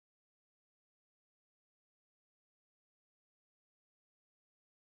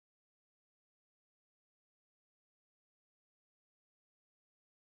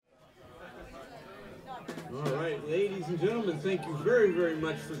and gentlemen, thank you very, very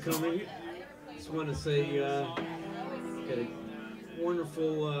much for coming. Just want to say, got a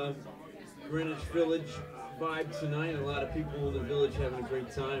wonderful Greenwich Village vibe tonight. A lot of people in the village having a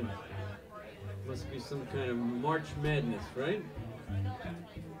great time. Must be some kind of March Madness, right?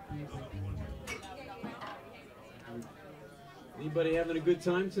 Anybody having a good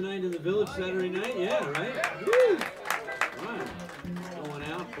time tonight in the village Saturday night? Yeah, right? Woo! Right. Going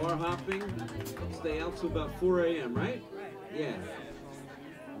out, bar hopping, stay out till about 4 a.m., right? Yeah.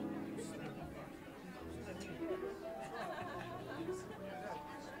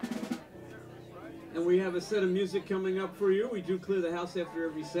 And we have a set of music coming up for you. We do clear the house after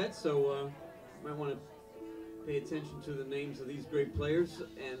every set, so you might want to pay attention to the names of these great players.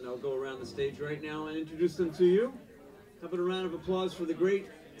 And I'll go around the stage right now and introduce them to you. How about a round of applause for the great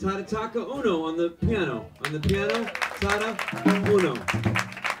Tadataka Uno on the piano. On the piano, Tada Uno.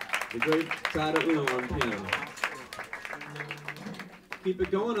 The great Tada Uno on piano. Keep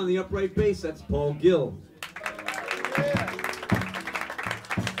it going on the upright bass, that's Paul Gill.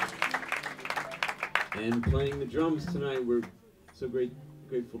 And playing the drums tonight, we're so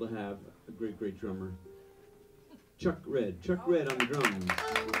grateful to have a great drummer. Chuck Red on the drums.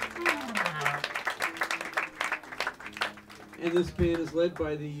 And this band is led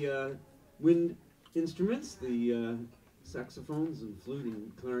by the wind instruments, the saxophones and flute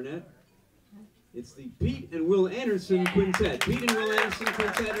and clarinet. It's the Pete and Will Anderson Quintet. Pete and Will Anderson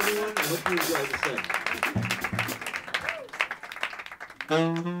Quintet, everyone. I hope you enjoy the set.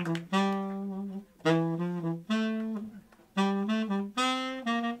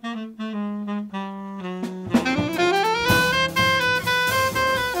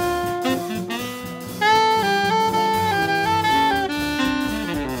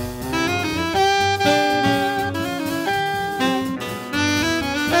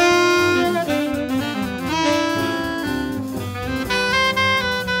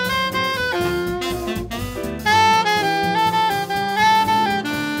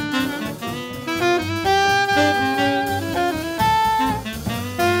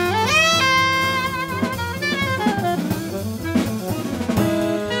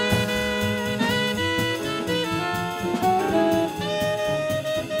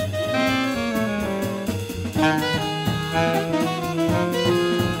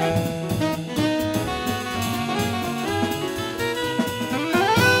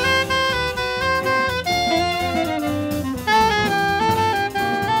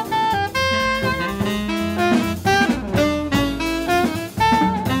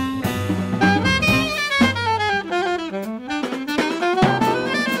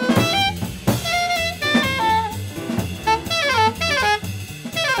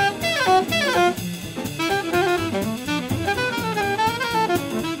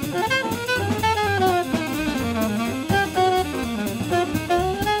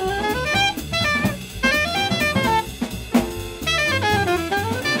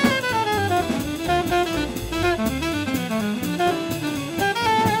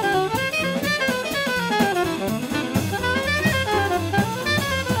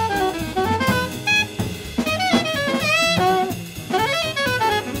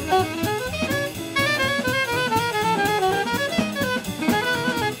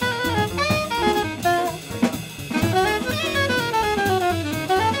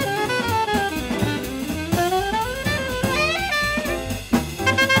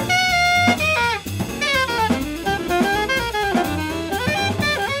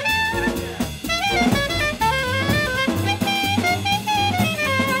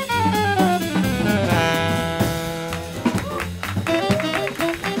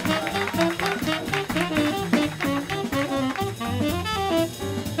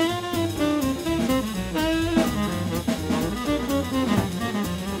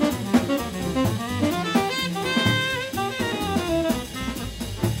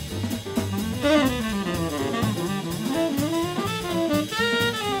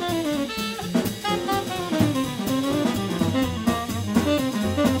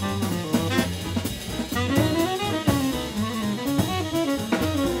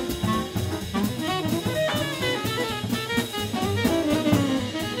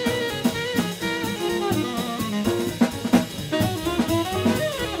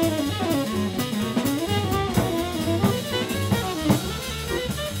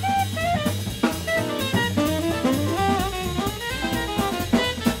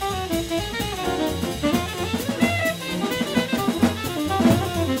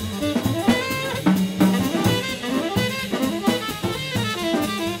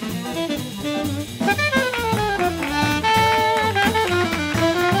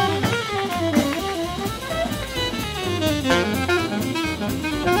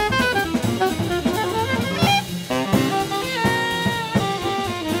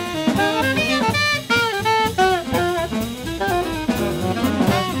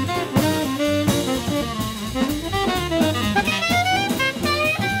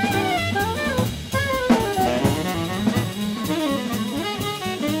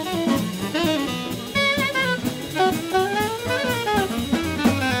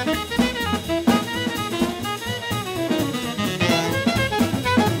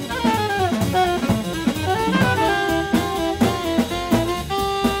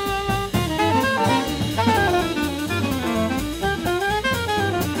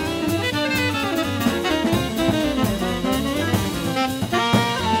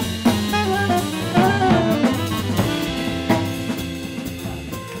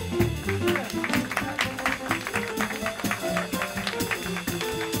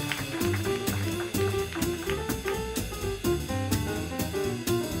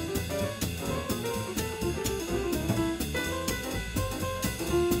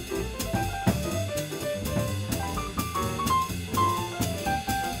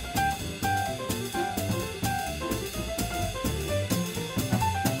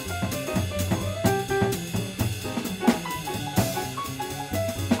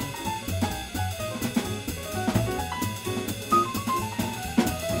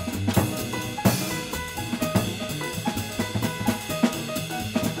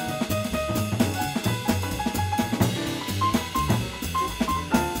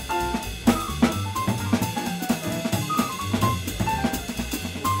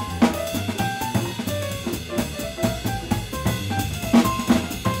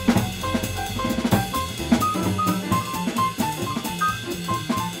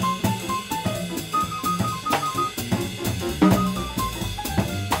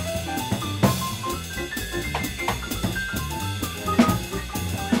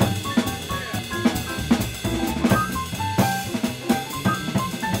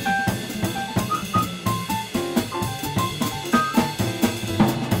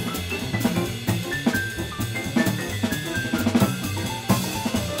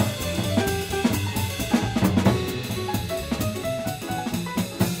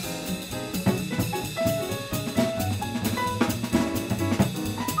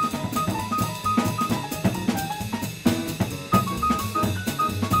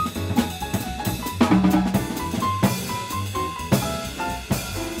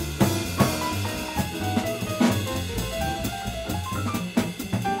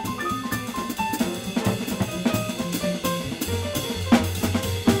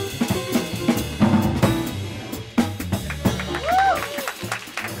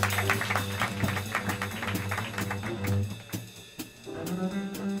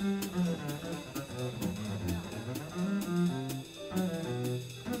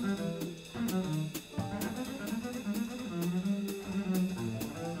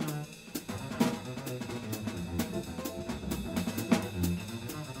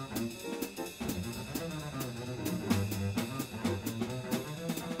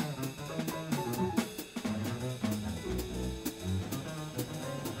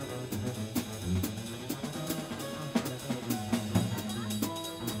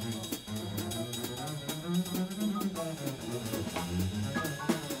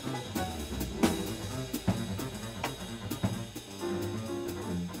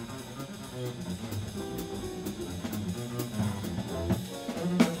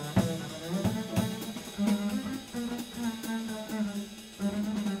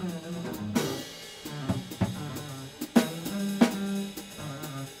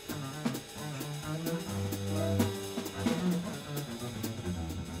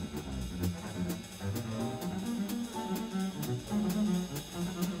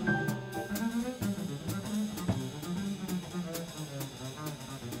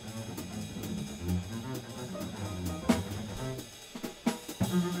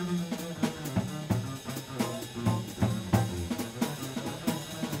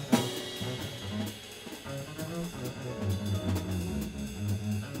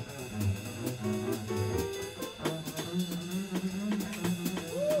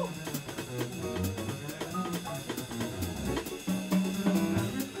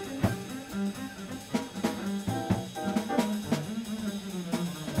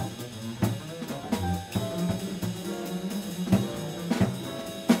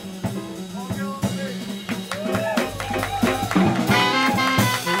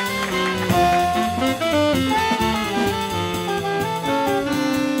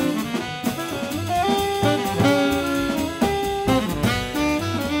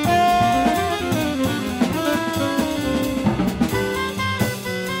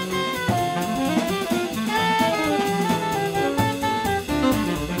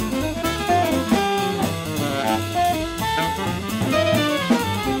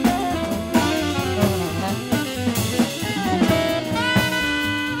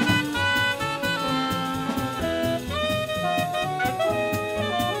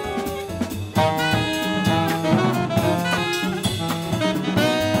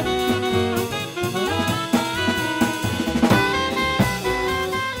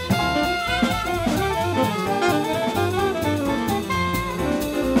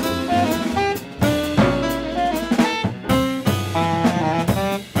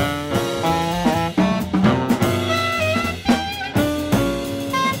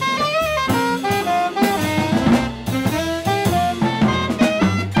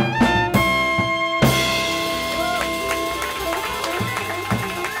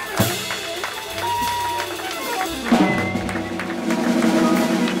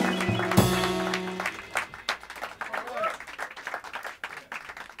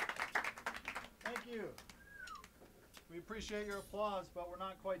 but we're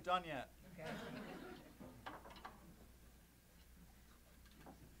not quite done yet. Okay.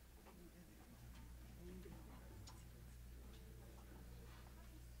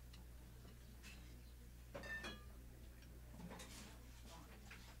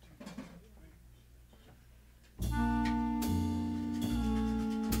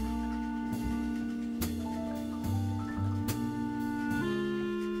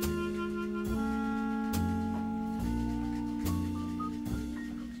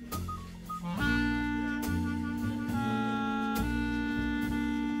 Bye.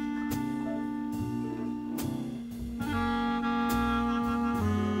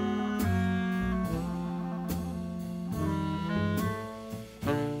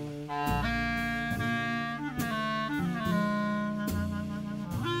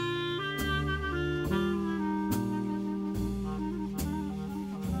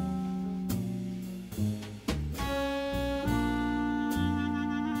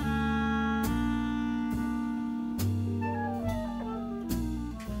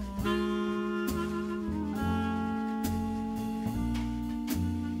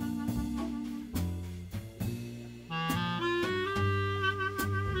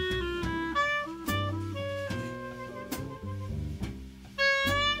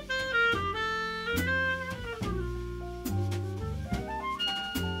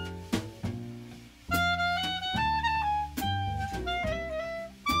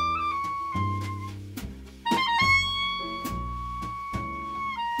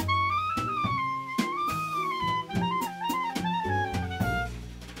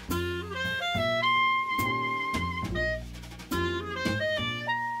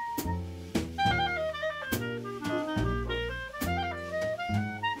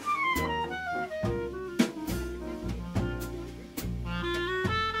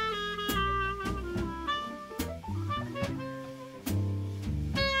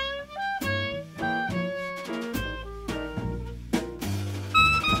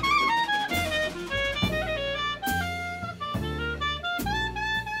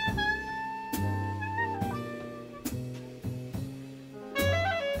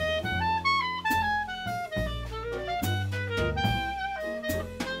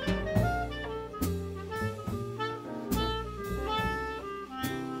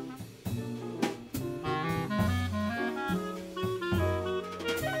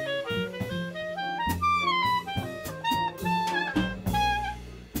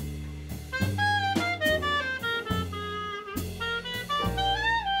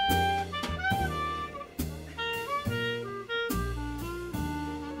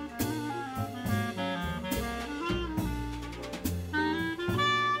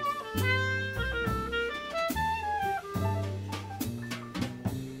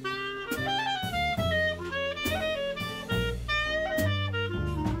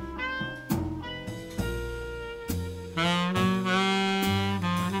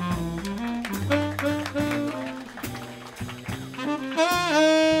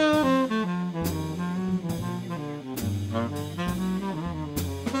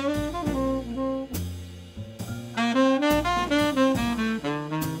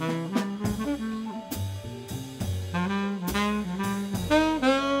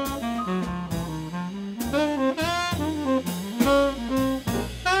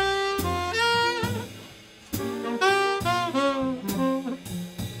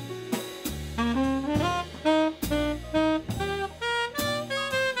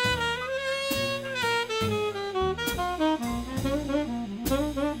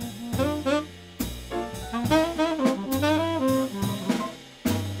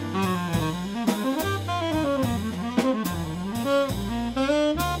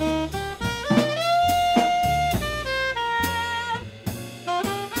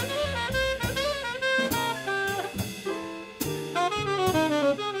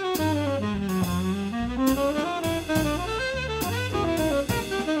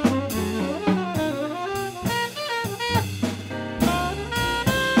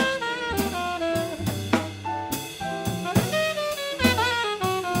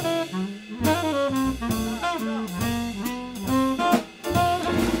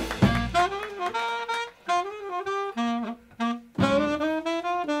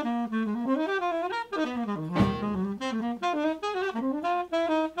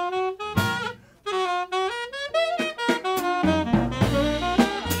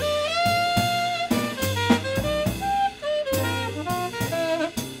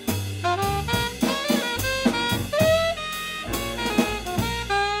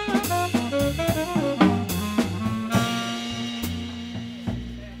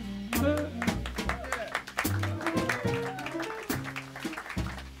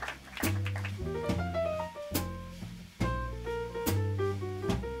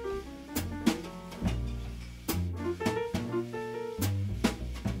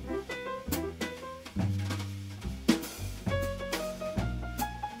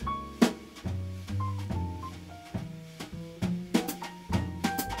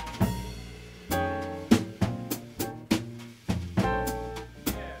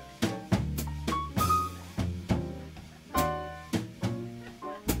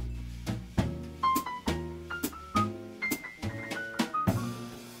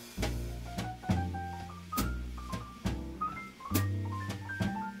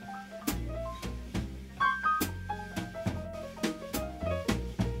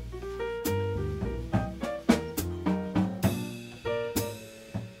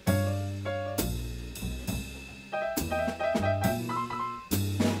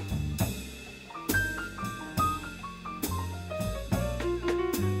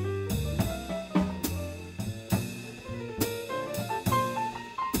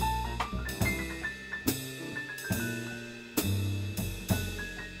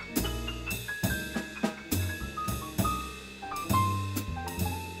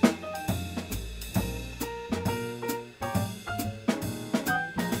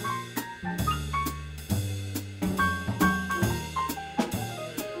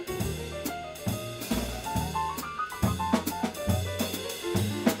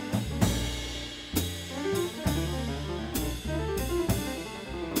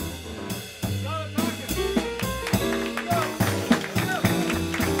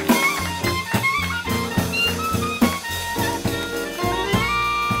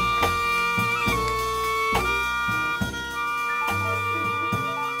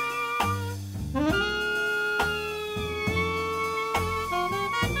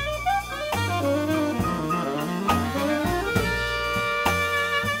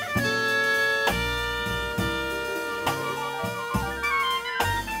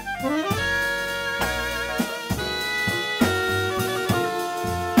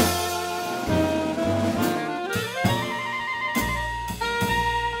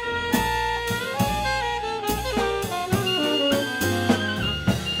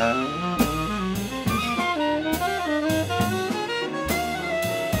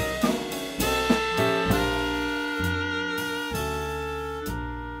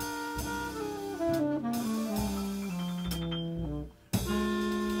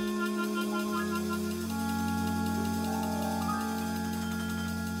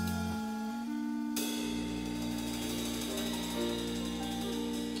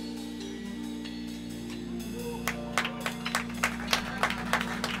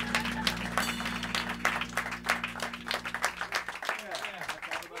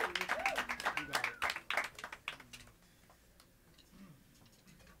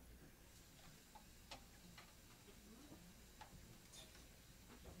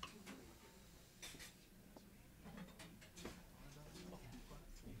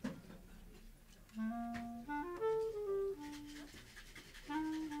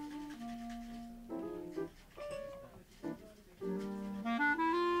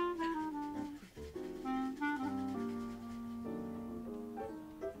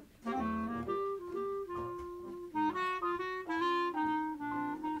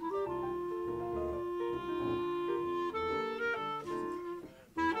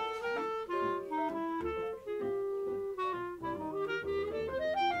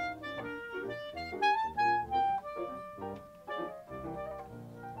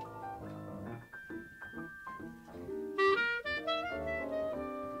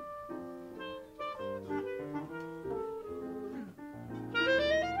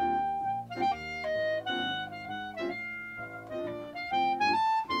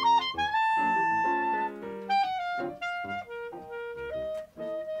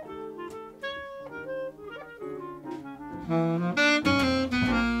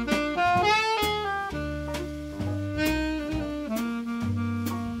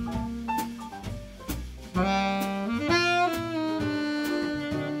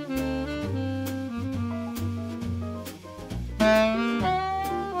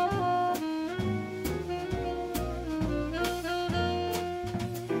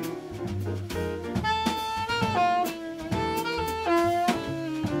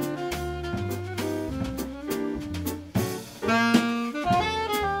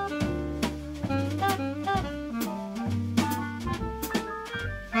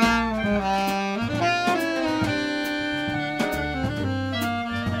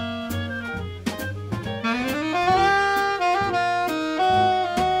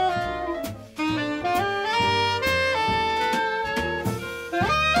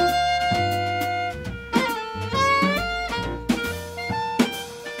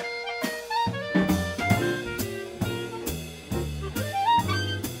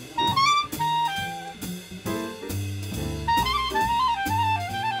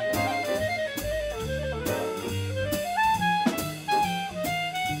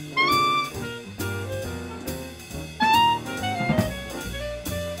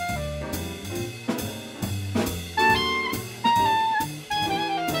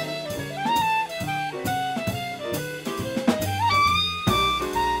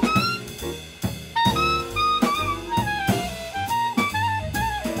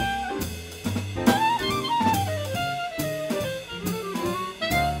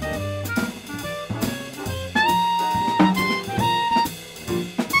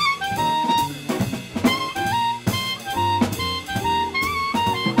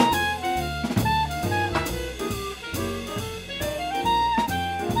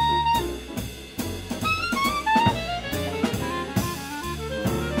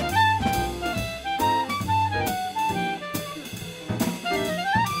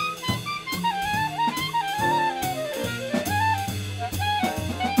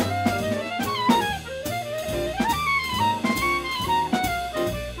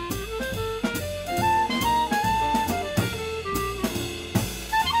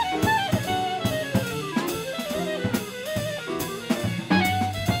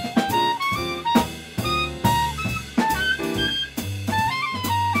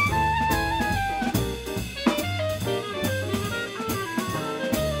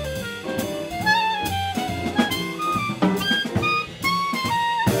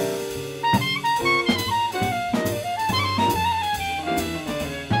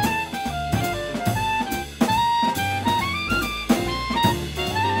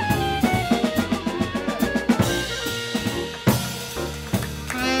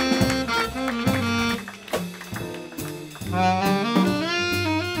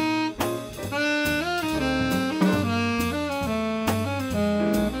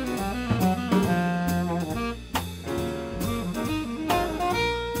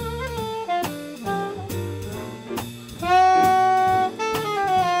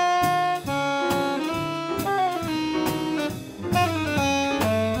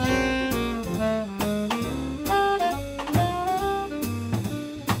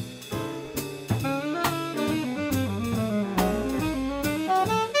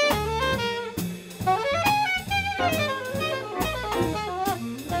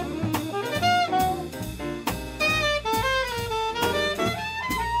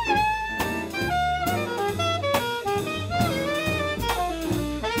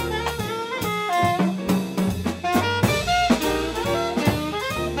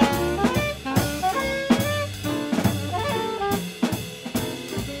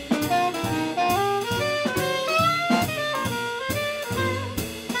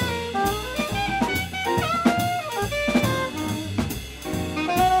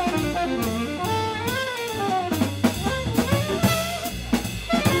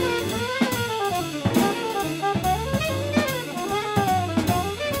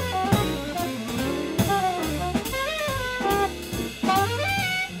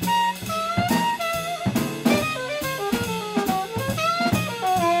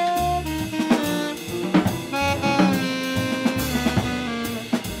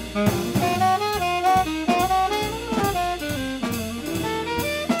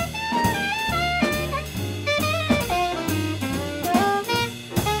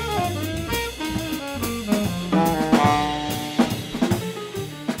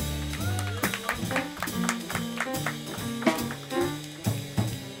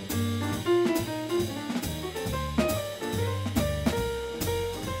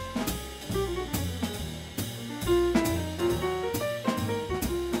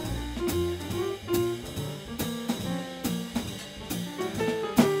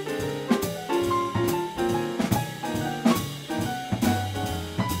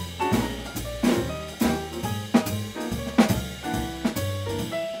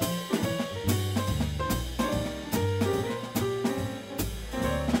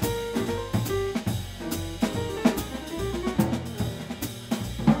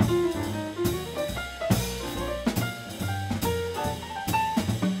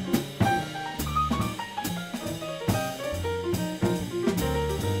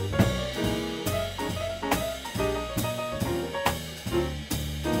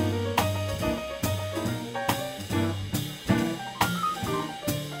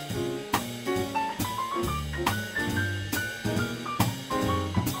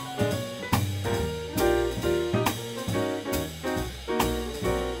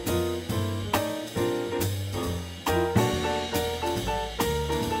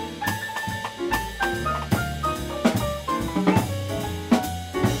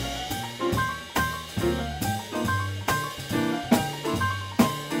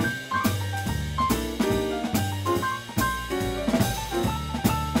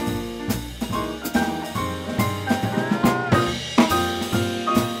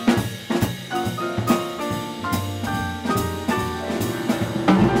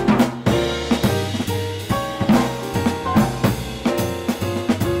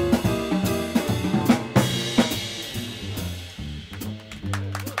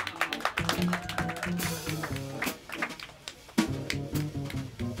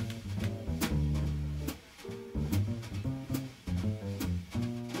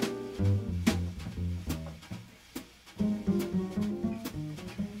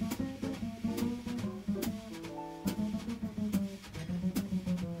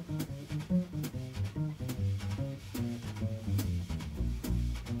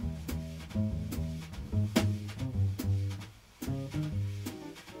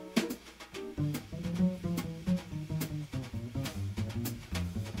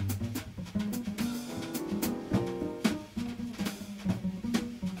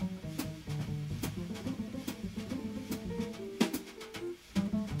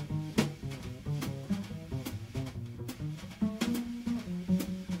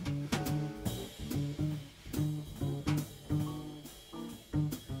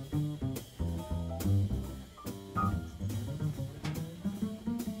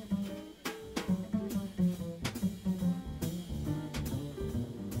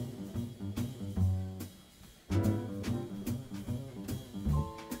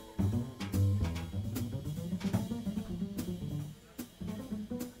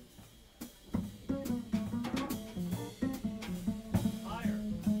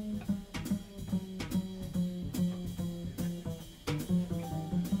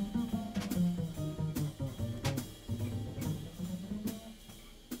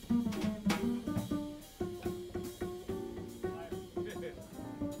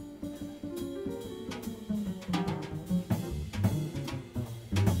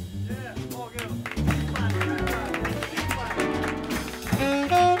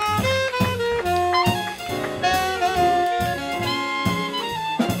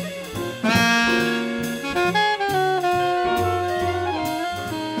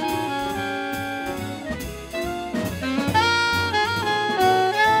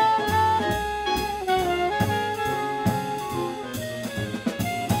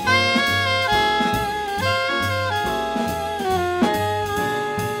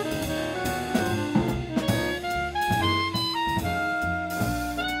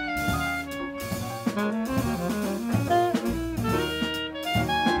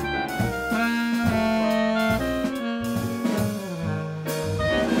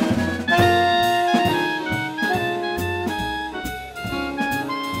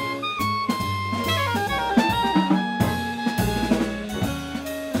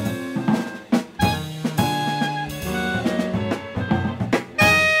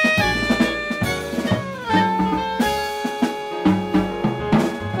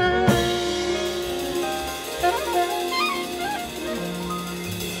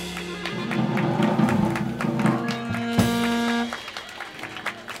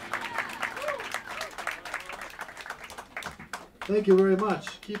 Thank you very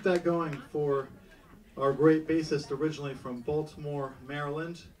much. Keep that going for our great bassist, originally from Baltimore,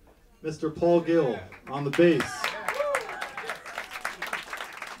 Maryland, Mr. Paul Gill on the bass,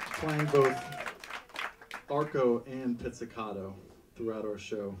 playing both arco and pizzicato throughout our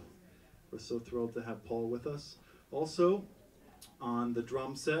show. We're so thrilled to have Paul with us. Also on the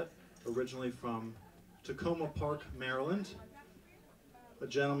drum set, originally from Tacoma Park, Maryland, a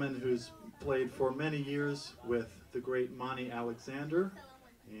gentleman who's played for many years with the great Monty Alexander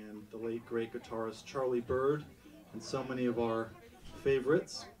and the late great guitarist Charlie Bird and so many of our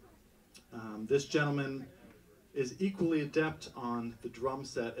favorites. This gentleman is equally adept on the drum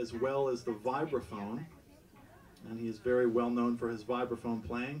set as well as the vibraphone, and he is very well known for his vibraphone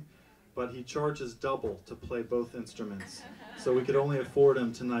playing, but he charges double to play both instruments, so we could only afford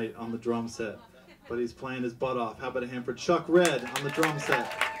him tonight on the drum set, but he's playing his butt off. How about a hand for Chuck Red on the drum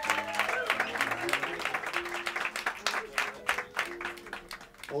set?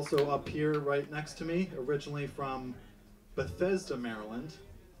 Also up here right next to me, originally from Bethesda, Maryland,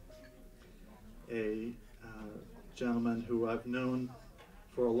 a gentleman who I've known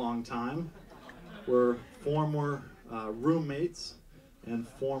for a long time. We're former roommates and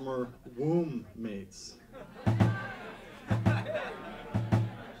former womb mates.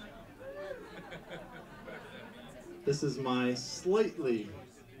 This is my slightly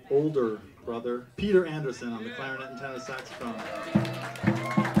older brother, Peter Anderson, on the clarinet and tenor saxophone.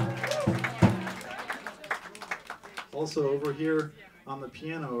 Also over here on the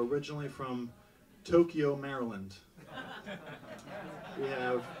piano, originally from Tokyo, Maryland, we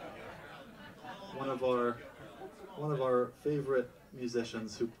have one of our favorite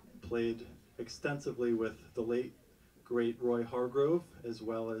musicians who played extensively with the late great Roy Hargrove as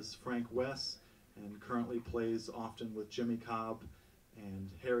well as Frank Wess, and currently plays often with Jimmy Cobb and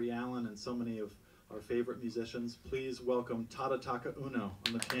Harry Allen and so many of our favorite musicians. Please welcome Tadataka Uno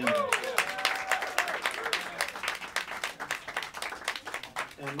on the piano.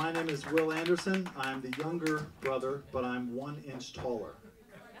 And my name is Will Anderson. I'm the younger brother, but I'm 1 inch taller.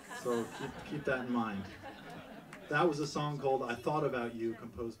 So keep that in mind. That was a song called I Thought About You,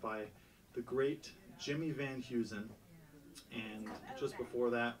 composed by the great Jimmy Van Heusen. And just before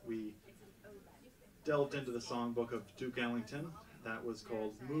that, we delved into the songbook of Duke Ellington. That was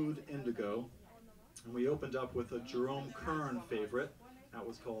called Mood Indigo. And we opened up with a Jerome Kern favorite. That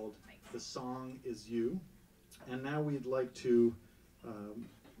was called The Song Is You. And now we'd like to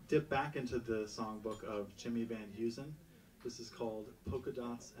dip back into the songbook of Jimmy Van Heusen. This is called Polka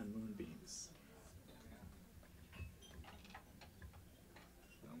Dots and Moonbeams.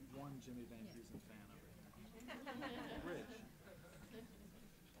 One Jimmy Van Heusen fan over here. Rich.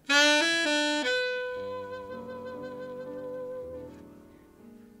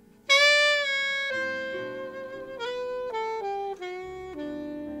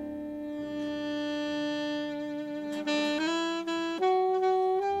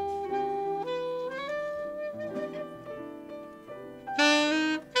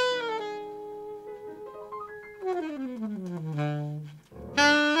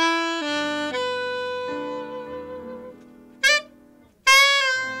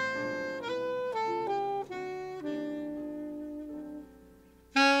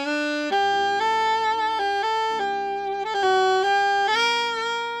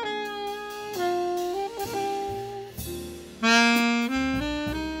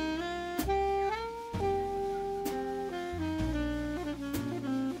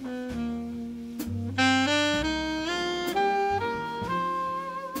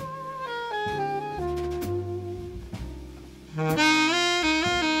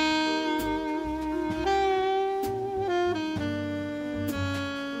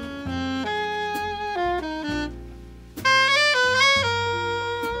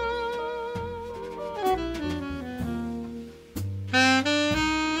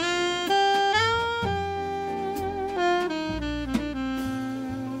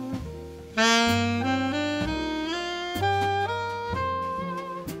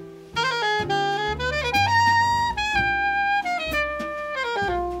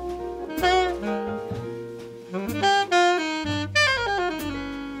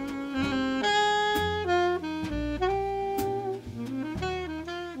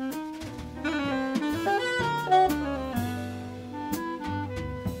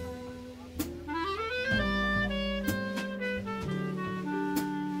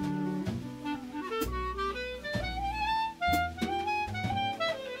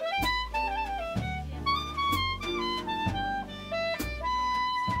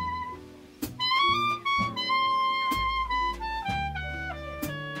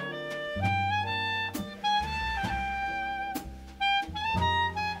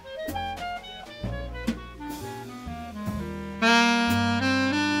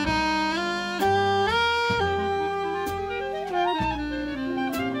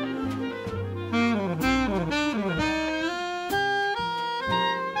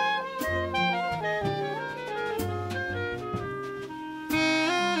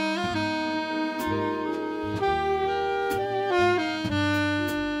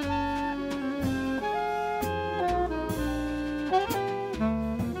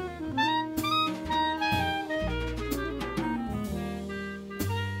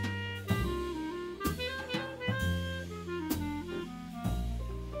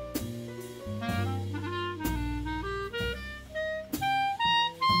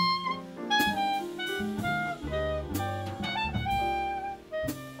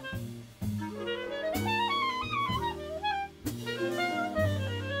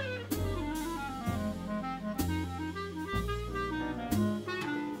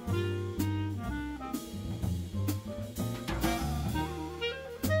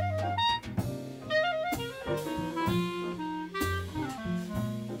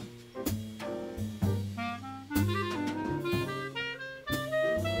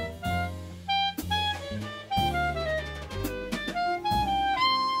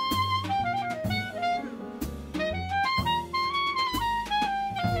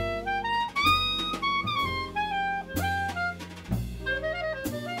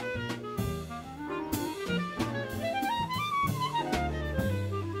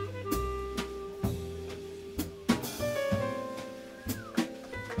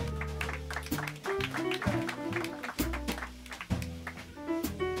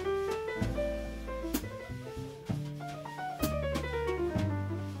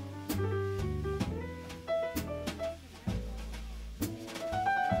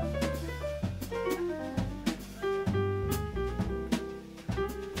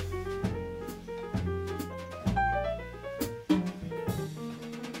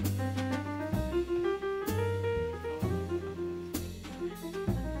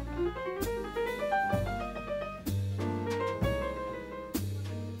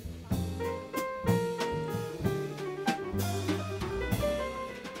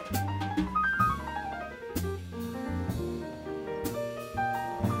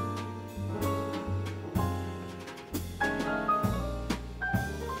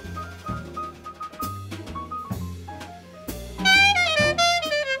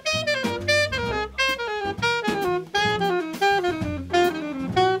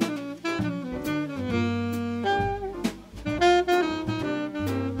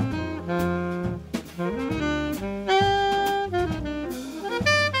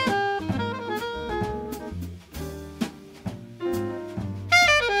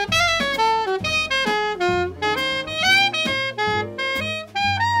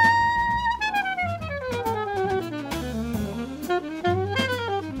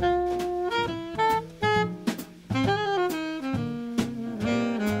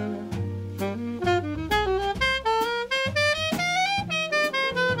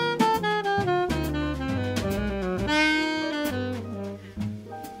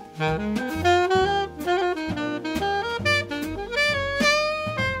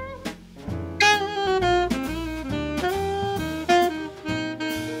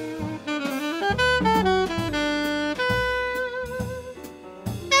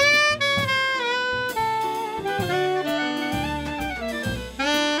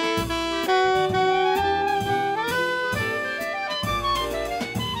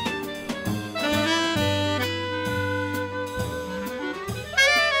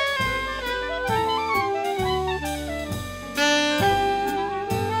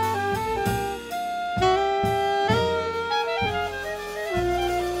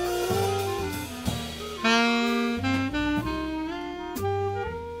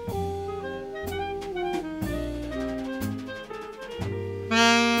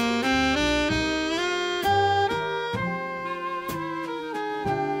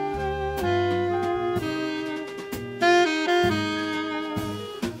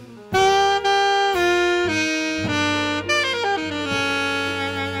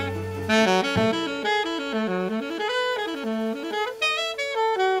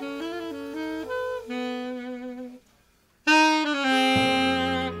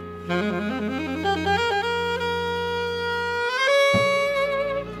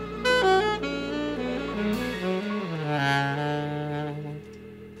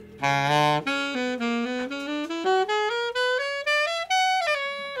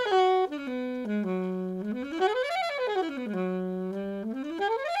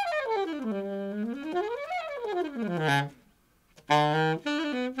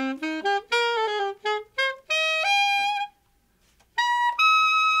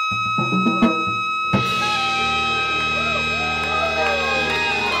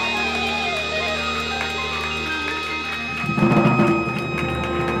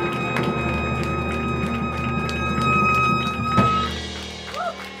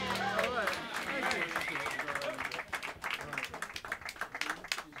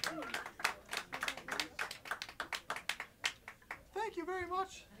 very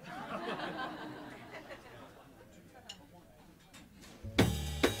much.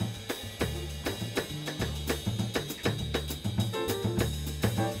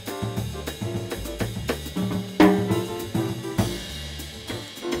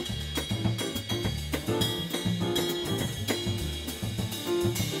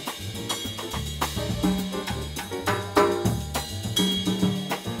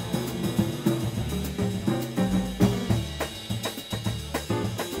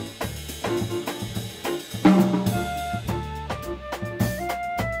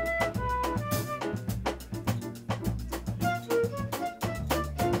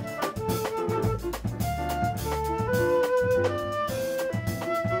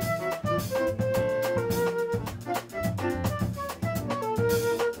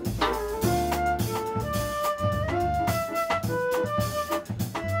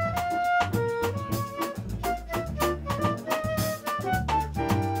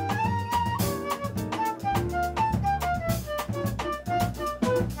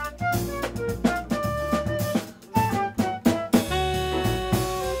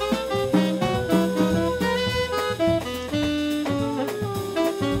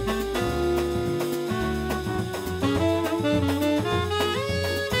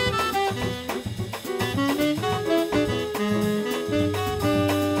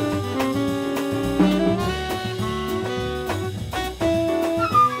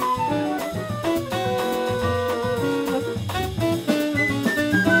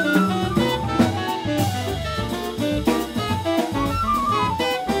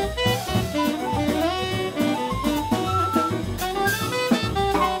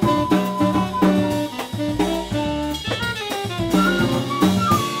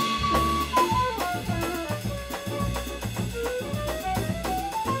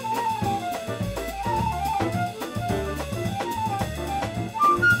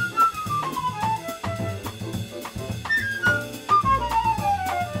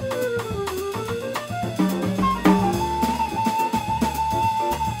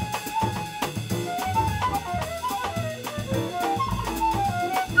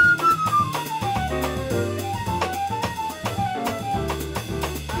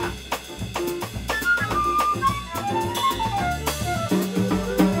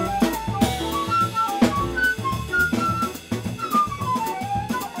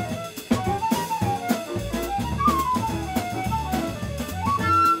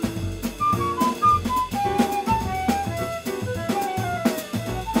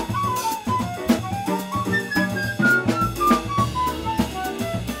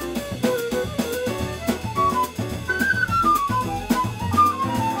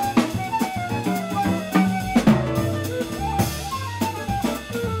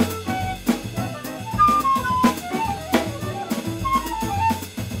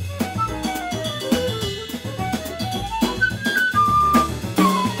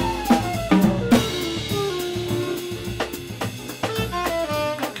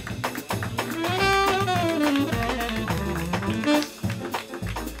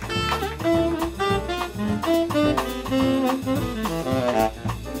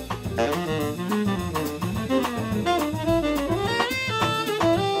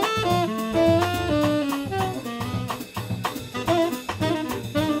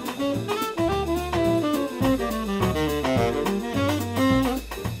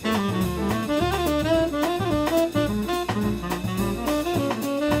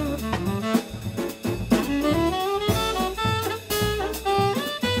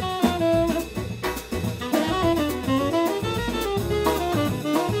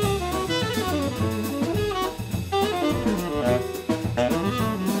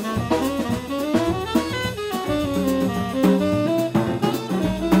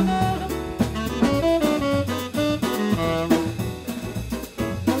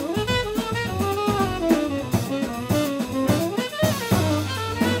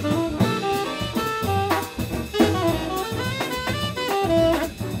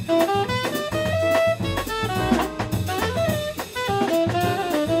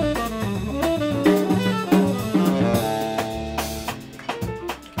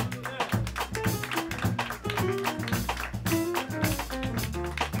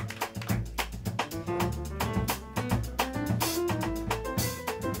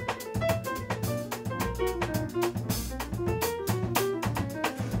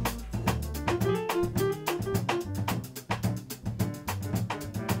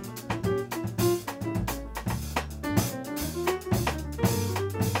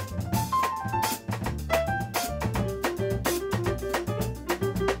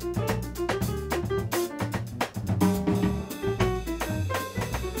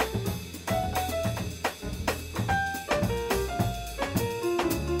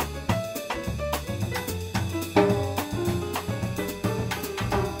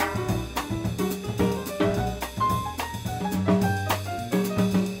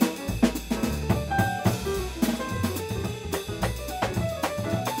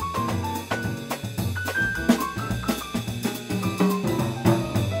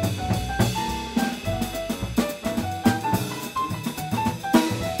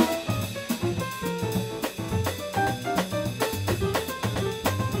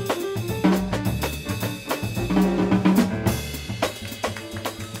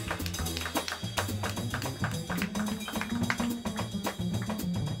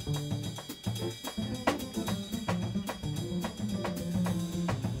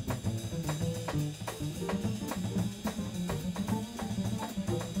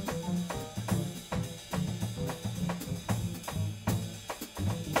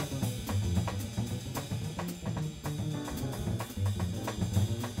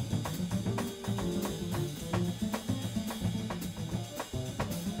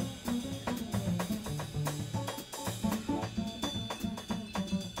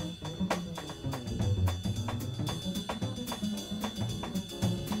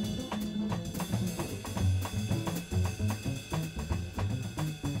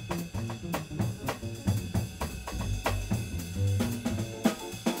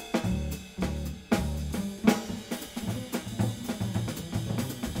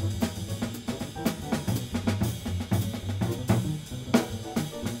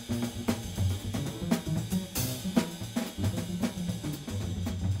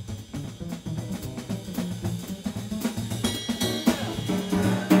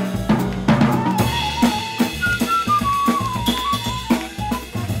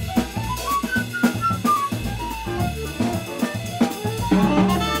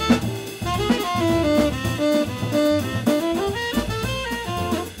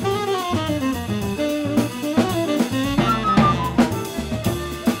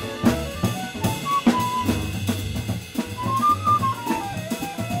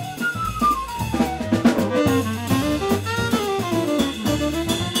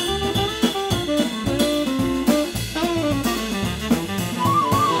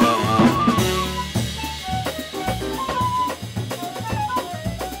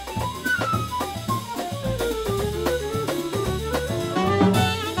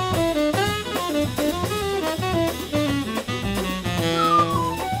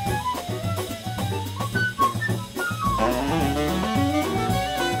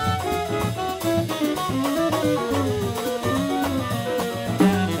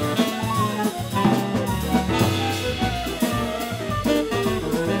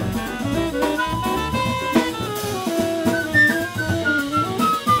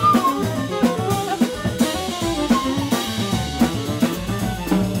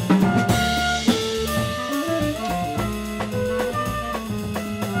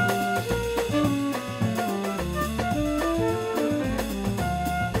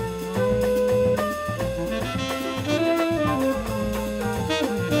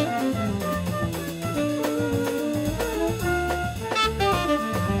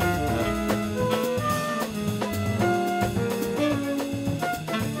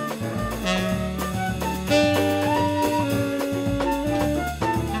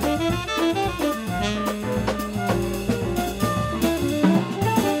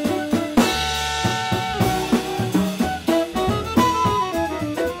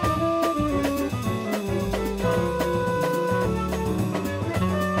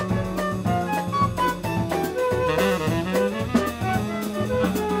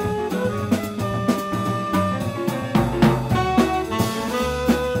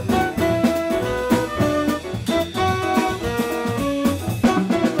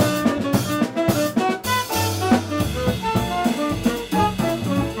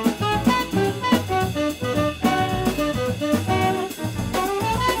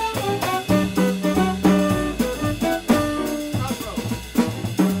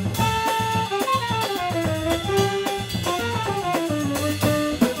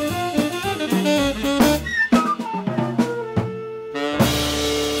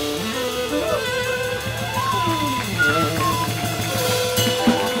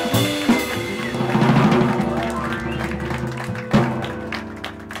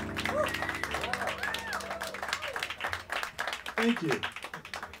 Thank you.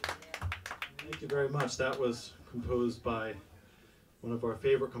 Thank you very much. That was composed by one of our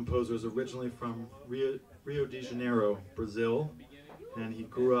favorite composers, originally from Rio de Janeiro, Brazil, and he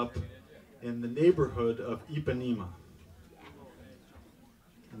grew up in the neighborhood of Ipanema.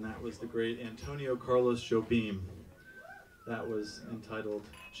 And that was the great Antonio Carlos Jobim. That was entitled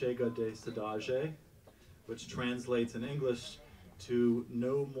Chega de Saudade, which translates in English to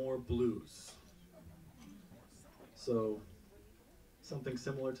No More Blues. So, something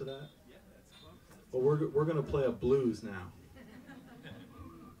similar to that? Well, we're going to play a blues now.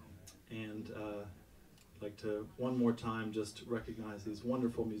 And I'd like to, one more time, just recognize these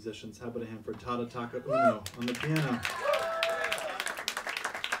wonderful musicians. How about a hand for Tadataka Uno on the piano.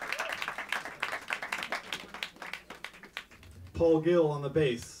 Paul Gill on the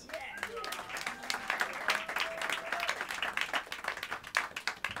bass.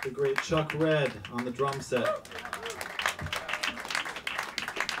 The great Chuck Red on the drum set.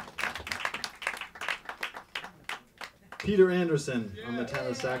 Peter Anderson on the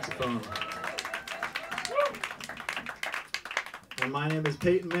tenor saxophone. And my name is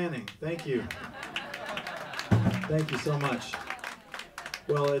Peyton Manning. Thank you. Thank you so much.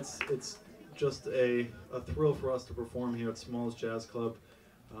 Well, it's just a thrill for us to perform here at Smalls Jazz Club.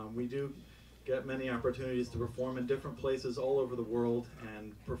 We do get many opportunities to perform in different places all over the world,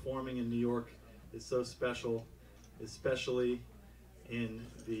 and performing in New York is so special, especially in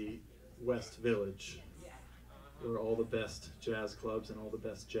the West Village, where all the best jazz clubs and all the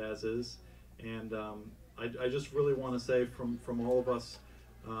best jazz is. And I just really want to say from all of us,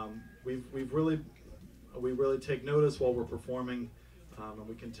 we really take notice while we're performing, and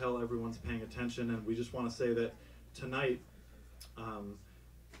we can tell everyone's paying attention. And we just want to say that tonight,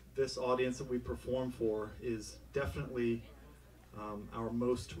 this audience that we perform for is definitely our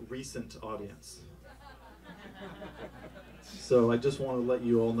most recent audience. So I just want to let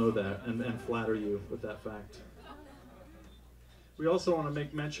you all know that and flatter you with that fact. We also want to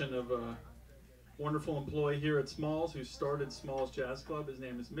make mention of a wonderful employee here at Smalls who started Smalls Jazz Club. His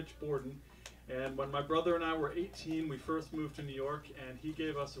name is Mitch Borden. And when my brother and I were 18, we first moved to New York, and he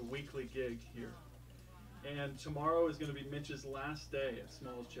gave us a weekly gig here. And tomorrow is going to be Mitch's last day at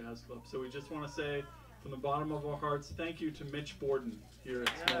Smalls Jazz Club. So we just want to say, from the bottom of our hearts, thank you to Mitch Borden here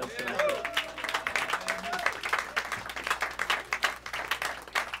at Smalls Jazz Club.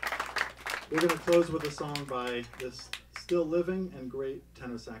 We're going to close with a song by this still living and great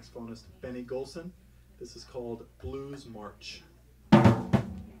tenor saxophonist Benny Golson. This is called Blues March.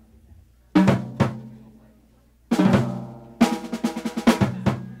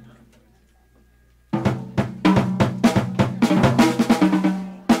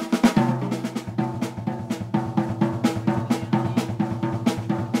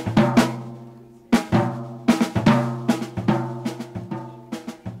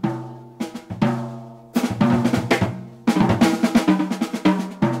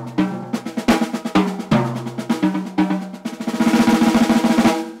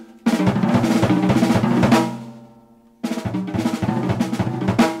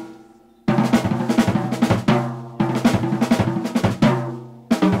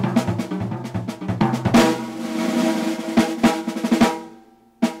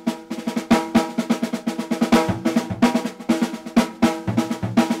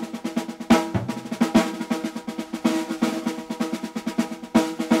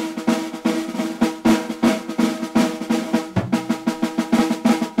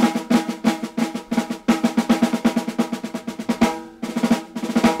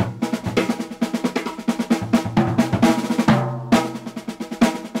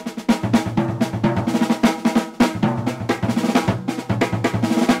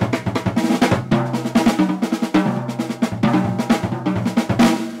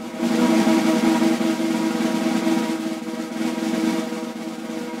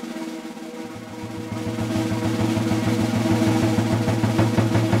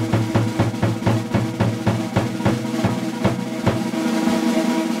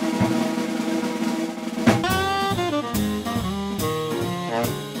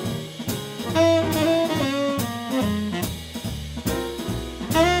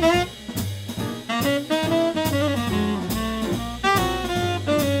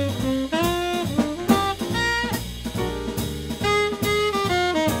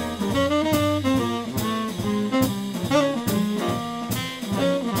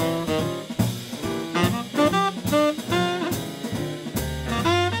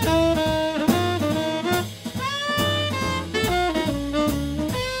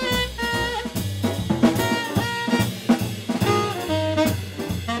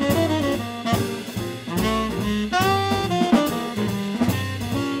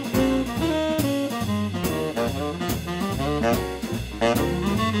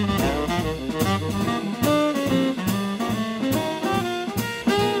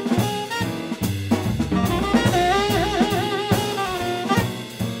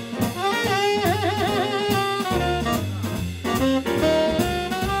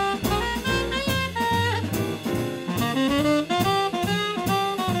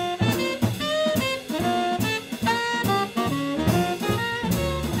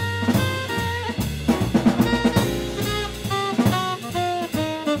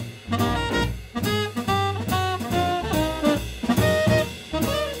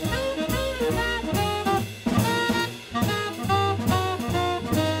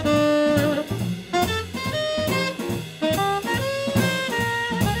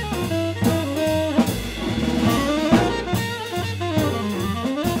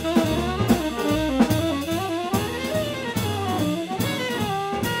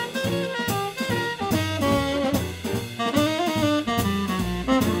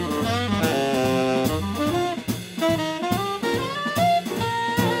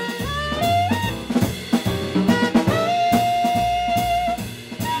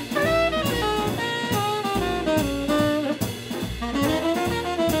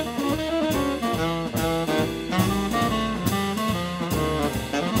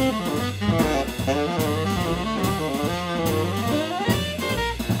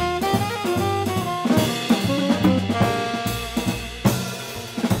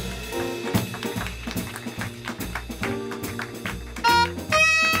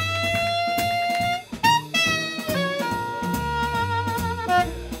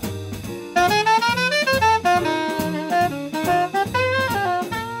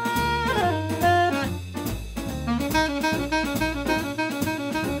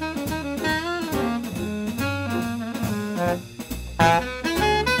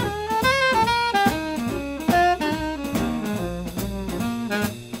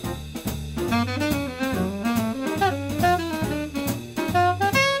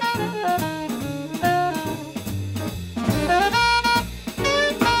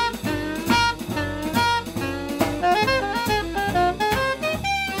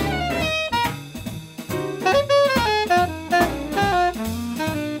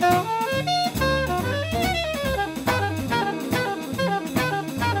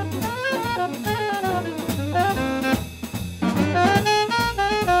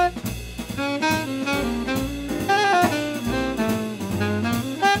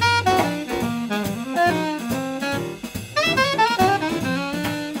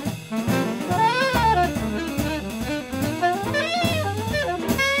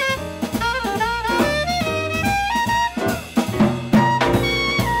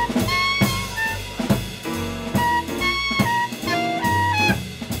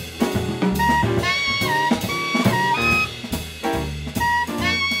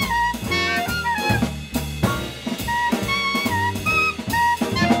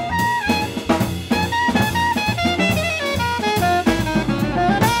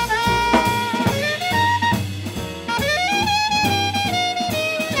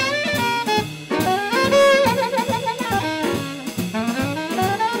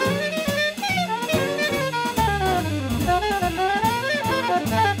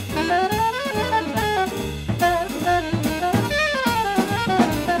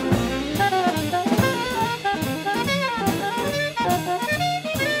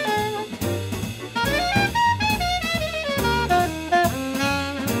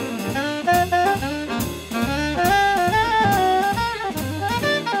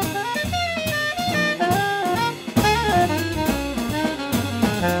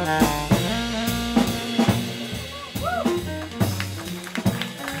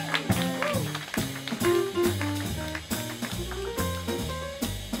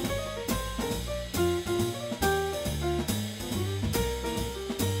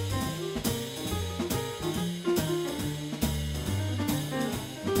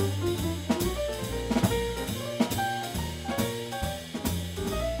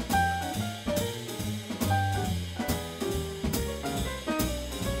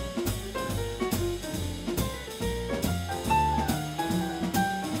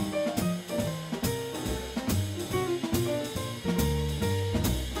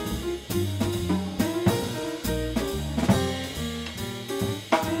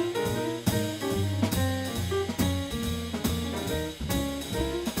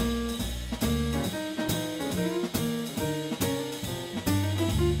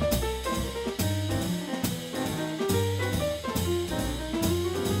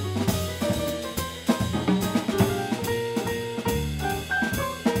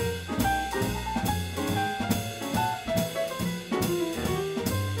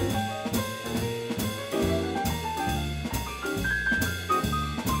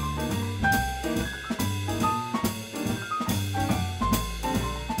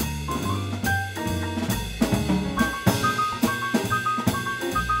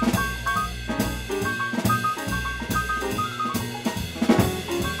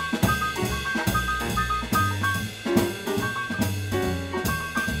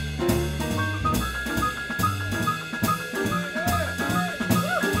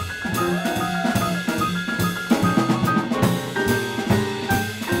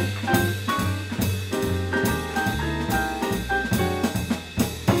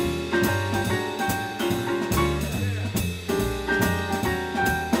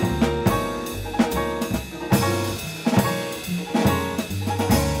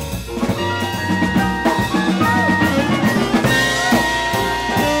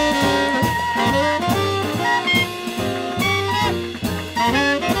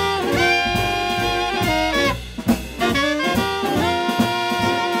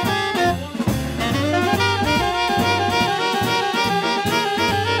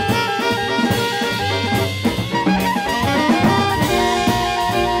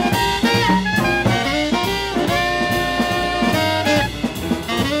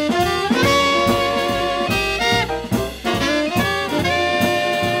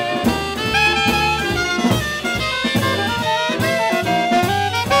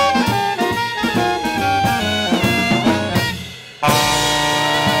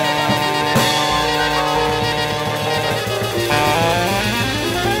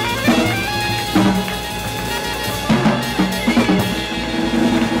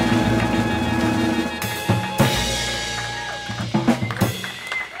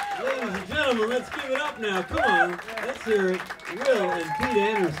 gentlemen, let's give it up now. Come on. Let's hear it. Will and Pete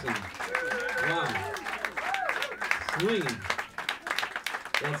Anderson. Wow. Swinging.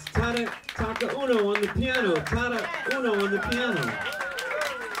 That's Taka Uno on the piano. Tada Uno on the piano.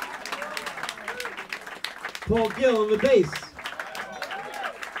 Paul Gill on the bass.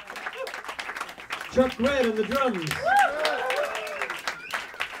 Chuck Red on the drums.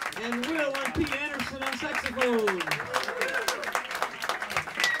 And Will and Pete Anderson on saxophone.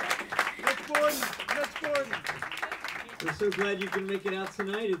 Let's Gordon. We're so glad you can make it out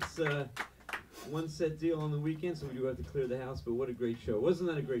tonight. It's one set deal on the weekend, so we do have to clear the house, but what a great show. Wasn't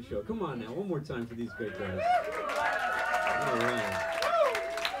that a great show? Come on now, one more time for these great guys. All right.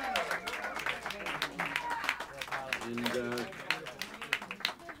 And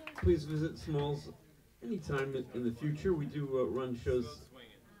please visit Smalls anytime in the future. We do run shows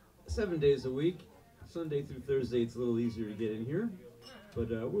 7 days a week. Sunday through Thursday, it's a little easier to get in here, but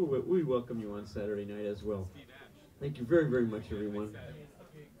we welcome you on Saturday night as well. Thank you very, very much, everyone.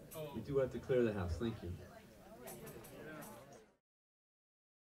 We do have to clear the house. Thank you.